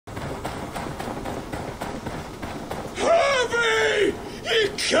You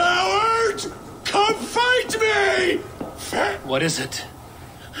coward! Come fight me! What is it?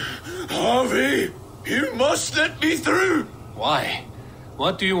 Harvey, you must let me through! Why?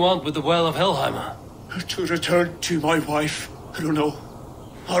 What do you want with the Well of Helheimer? To return to my wife. I don't know.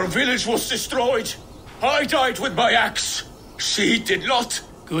 Our village was destroyed. I died with my axe. She did not.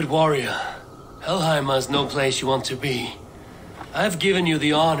 Good warrior. Helheimer is no place you want to be. I've given you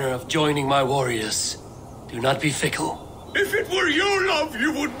the honor of joining my warriors. Do not be fickle. If it were your love,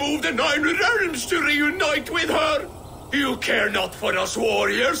 you would move the 9 realms to reunite with her. You care not for us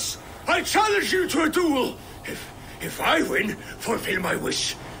warriors. I challenge you to a duel. If I win, fulfill my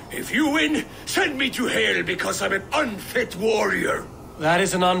wish. If you win, send me to hell because I'm an unfit warrior. That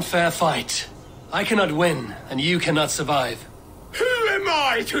is an unfair fight. I cannot win, and you cannot survive. Who am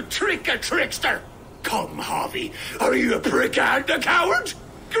I to trick a trickster? Come, Harvey. Are you a prick and a coward?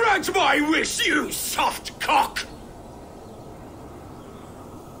 Grant my wish, you soft cock!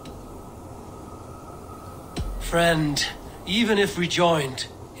 Friend, even if rejoined,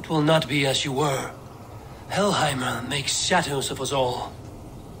 it will not be as you were. Helheimer makes shadows of us all.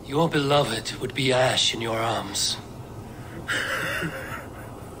 Your beloved would be ash in your arms.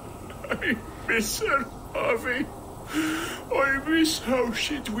 I miss her, Harvey. I miss how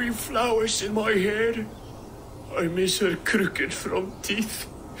she'd weave flowers in my hair. I miss her crooked front teeth.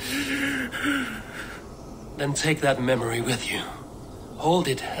 Then take that memory with you. Hold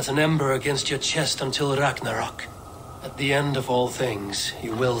it as an ember against your chest until Ragnarok. At the end of all things,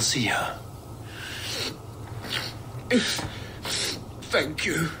 you will see her. Thank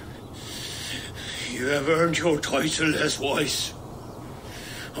you. You have earned your title as wise.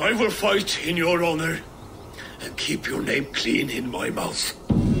 I will fight in your honor and keep your name clean in my mouth.